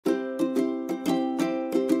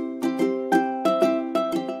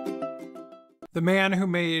The man who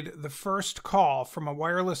made the first call from a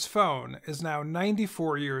wireless phone is now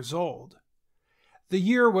 94 years old. The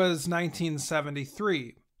year was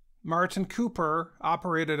 1973. Martin Cooper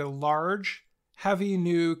operated a large, heavy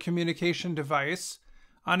new communication device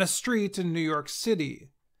on a street in New York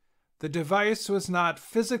City. The device was not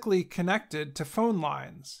physically connected to phone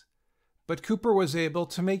lines, but Cooper was able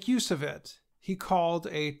to make use of it. He called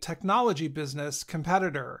a technology business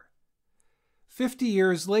competitor. 50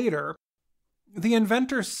 years later, the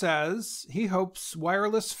inventor says he hopes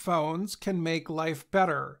wireless phones can make life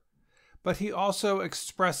better, but he also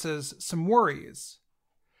expresses some worries.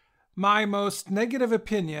 My most negative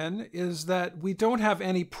opinion is that we don't have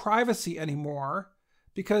any privacy anymore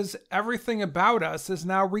because everything about us is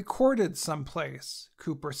now recorded someplace,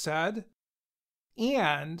 Cooper said.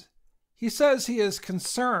 And he says he is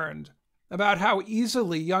concerned about how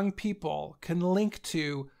easily young people can link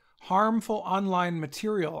to harmful online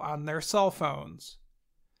material on their cell phones.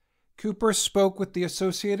 Cooper spoke with the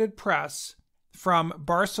Associated Press from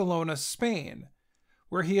Barcelona, Spain,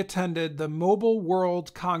 where he attended the Mobile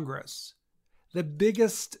World Congress, the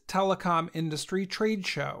biggest telecom industry trade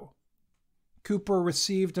show. Cooper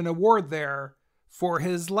received an award there for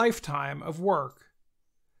his lifetime of work.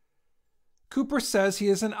 Cooper says he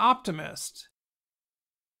is an optimist.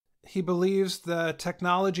 He believes the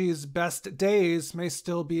technology's best days may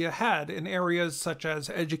still be ahead in areas such as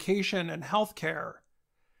education and healthcare.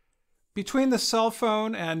 Between the cell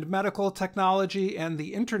phone and medical technology and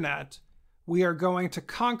the internet, we are going to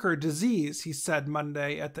conquer disease, he said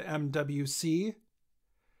Monday at the MWC.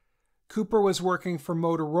 Cooper was working for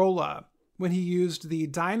Motorola when he used the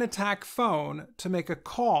Dynatac phone to make a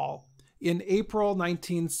call in April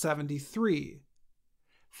 1973.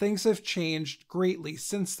 Things have changed greatly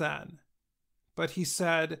since then. But he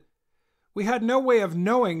said, "We had no way of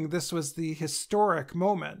knowing this was the historic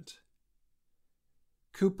moment."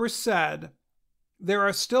 Cooper said, "There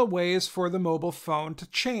are still ways for the mobile phone to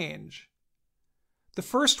change." The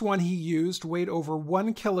first one he used weighed over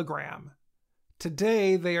 1 kilogram.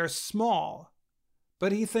 Today they are small,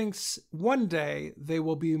 but he thinks one day they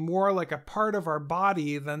will be more like a part of our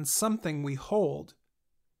body than something we hold.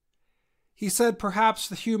 He said perhaps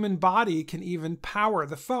the human body can even power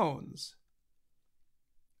the phones.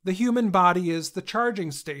 "The human body is the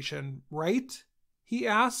charging station, right?" he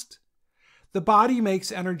asked. "The body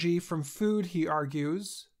makes energy from food," he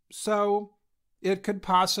argues, "so it could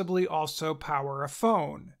possibly also power a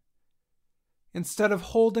phone. Instead of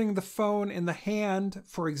holding the phone in the hand,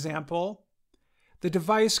 for example, the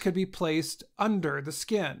device could be placed under the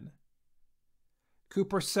skin."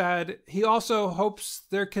 Cooper said he also hopes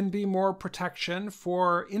there can be more protection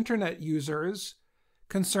for internet users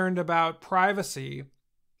concerned about privacy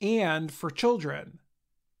and for children.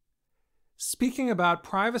 Speaking about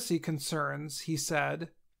privacy concerns, he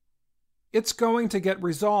said, "It's going to get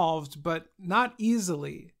resolved, but not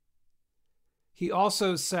easily." He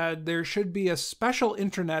also said there should be a special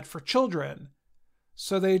internet for children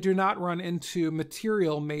so they do not run into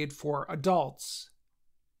material made for adults.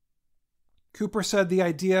 Cooper said the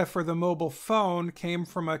idea for the mobile phone came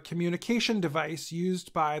from a communication device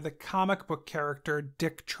used by the comic book character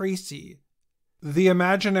Dick Tracy. The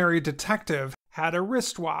imaginary detective had a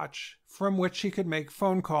wristwatch from which he could make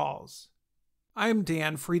phone calls. I'm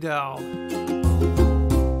Dan Friedel.